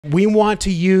We want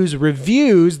to use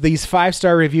reviews, these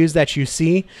 5-star reviews that you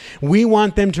see. We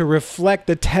want them to reflect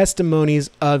the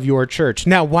testimonies of your church.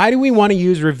 Now, why do we want to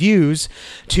use reviews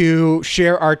to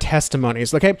share our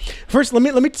testimonies? Okay, first, let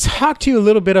me talk to you a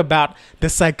little bit about the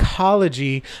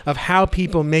psychology of how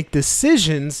people make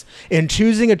decisions in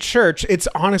choosing a church. It's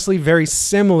honestly very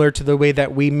similar to the way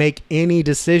that we make any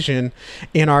decision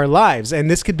in our lives. And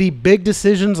this could be big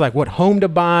decisions like what home to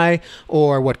buy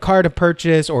or what car to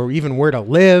purchase or even where to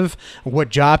live. What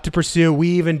job to pursue. We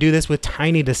even do this with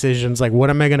tiny decisions like what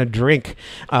am I going to drink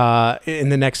in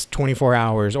the next 24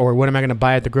 hours, or what am I going to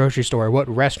buy at the grocery store? What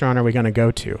restaurant are we going to go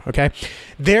to? Okay.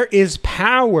 There is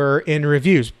power in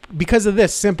reviews because of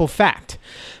this simple fact.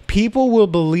 People will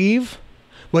believe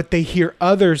what they hear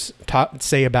others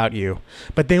say about you,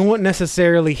 but they won't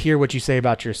necessarily hear what you say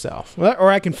about yourself. Or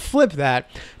I can flip that.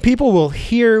 People will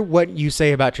hear what you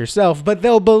say about yourself, but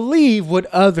they'll believe what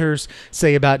others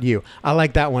say about you. I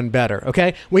like that one better,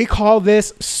 okay? We call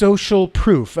this social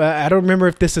proof. I don't remember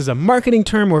if this is a marketing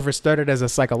term or if it started as a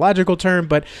psychological term,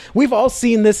 but we've all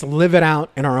seen this live it out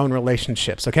in our own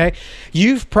relationships, okay?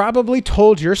 You've probably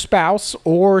told your spouse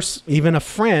or even a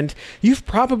friend, you've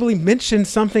probably mentioned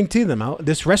something to them.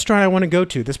 This restaurant I want to go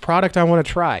to, this product I want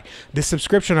to try, this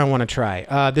subscription I want to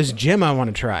try, this gym I want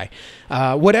to try,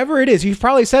 whatever it is. You've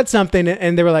probably said something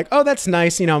and they were like, oh, that's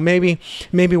nice. Maybe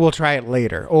we'll try it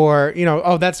later. Or,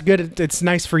 oh, that's good. It's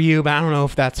nice for you, but I don't know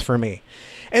if that's for me.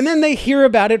 And then they hear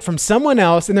about it from someone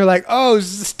else and they're like, oh,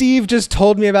 Steve just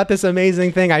told me about this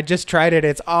amazing thing. I just tried it.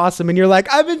 It's awesome. And you're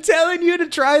like, I've been telling you to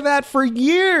try that for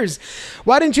years.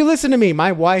 Why didn't you listen to me?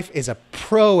 My wife is a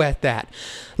pro at that.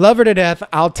 Love her to death.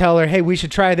 I'll tell her, hey, we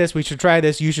should try this. We should try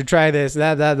this. You should try this.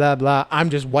 Blah, blah, blah, blah. I'm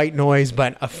just white noise.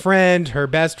 But a friend, her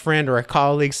best friend or a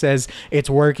colleague says it's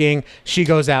working. She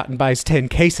goes out and buys 10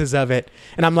 cases of it.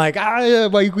 And I'm like,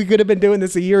 we could have been doing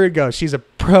this a year ago. She's a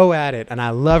pro at it. And I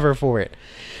love her for it.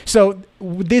 So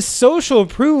this social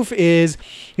proof is,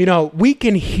 we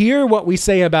can hear what we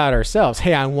say about ourselves.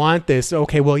 Hey, I want this.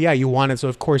 Okay, well, yeah, you want it. So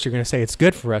of course you're going to say it's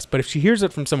good for us. But if she hears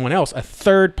it from someone else, a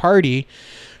third party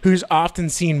who's often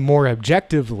seen more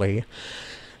objectively,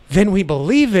 then we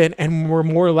believe it, and we're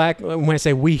more likely, when I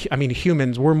say we, I mean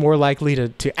humans, we're more likely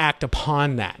to act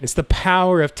upon that. It's the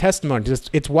power of testimony.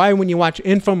 It's why when you watch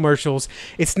infomercials,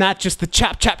 it's not just the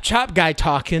chop, chop, chop guy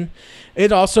talking.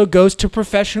 It also goes to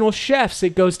professional chefs.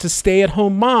 It goes to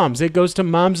stay-at-home moms. It goes to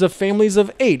moms of families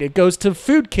of 8. It goes to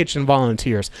food kitchen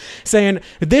volunteers saying,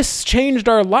 this changed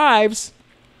our lives,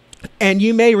 and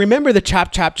you may remember the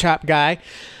chop, chop, chop guy,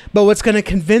 but what's going to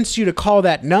convince you to call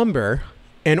that number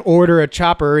and order a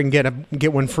chopper and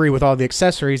get one free with all the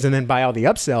accessories and then buy all the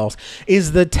upsells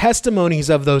is the testimonies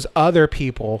of those other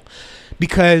people,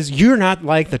 because you're not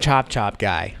like the chop chop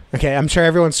guy. Okay, I'm sure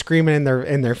everyone's screaming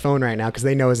in their phone right now because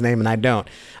they know his name and I don't.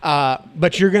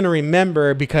 But you're going to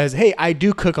remember because, hey, I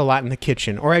do cook a lot in the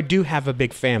kitchen, or I do have a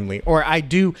big family, or I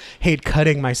do hate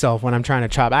cutting myself when I'm trying to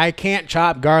chop. I can't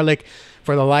chop garlic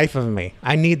for the life of me.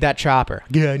 I need that chopper.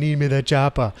 Yeah, I need me that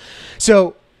chopper.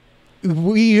 So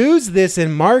we use this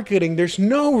in marketing. There's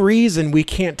no reason we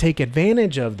can't take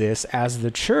advantage of this as the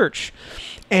church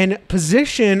and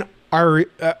position our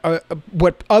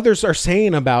what others are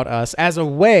saying about us as a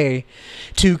way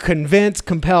to convince,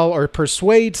 compel, or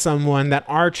persuade someone that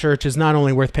our church is not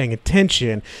only worth paying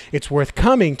attention, it's worth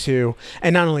coming to.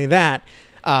 And not only that,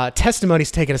 Testimonies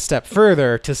take it a step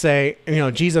further to say,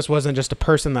 Jesus wasn't just a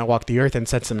person that walked the earth and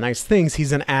said some nice things.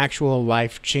 He's an actual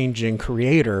life-changing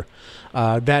creator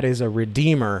that is a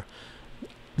redeemer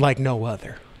like no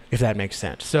other, if that makes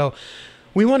sense. So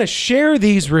we want to share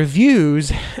these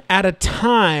reviews at a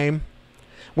time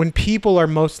when people are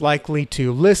most likely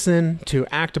to listen, to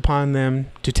act upon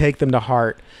them, to take them to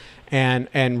heart,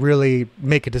 and really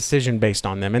make a decision based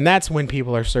on them. And that's when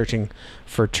people are searching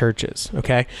for churches,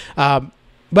 okay?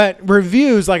 But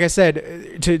reviews, like I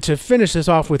said, to finish this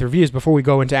off with reviews before we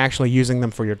go into actually using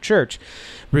them for your church,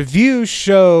 reviews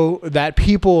show that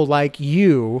people like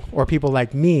you or people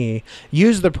like me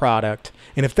use the product,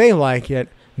 and if they like it,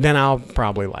 then I'll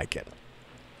probably like it.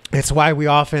 It's why we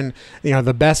often,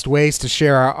 the best ways to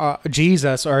share our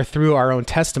Jesus are through our own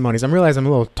testimonies. I realize I'm a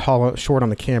little short on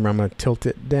the camera. I'm going to tilt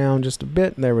it down just a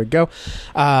bit. There we go.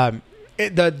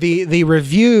 The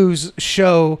reviews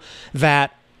show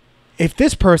that if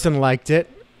this person liked it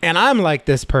and I'm like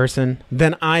this person,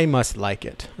 then I must like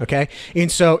it. Okay.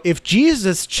 And so if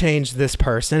Jesus changed this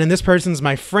person and this person's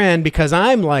my friend because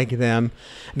I'm like them,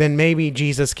 then maybe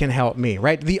Jesus can help me,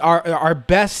 right? Our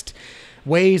best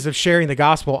ways of sharing the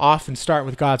gospel often start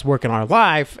with God's work in our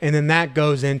life. And then that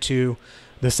goes into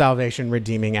the salvation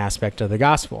redeeming aspect of the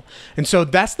gospel. And so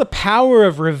that's the power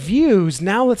of reviews.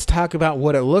 Now let's talk about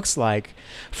what it looks like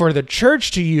for the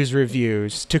church to use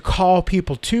reviews to call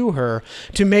people to her,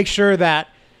 to make sure that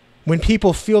when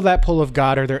people feel that pull of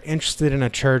God or they're interested in a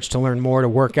church to learn more, to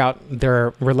work out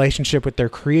their relationship with their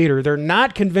creator, they're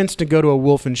not convinced to go to a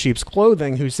wolf in sheep's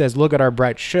clothing who says, look at our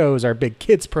bright shows, our big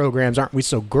kids programs, aren't we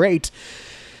so great?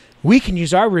 We can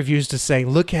use our reviews to say,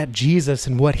 look at Jesus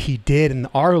and what he did in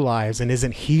our lives, and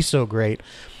isn't he so great?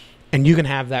 And you can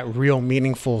have that real,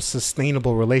 meaningful,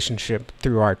 sustainable relationship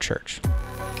through our church.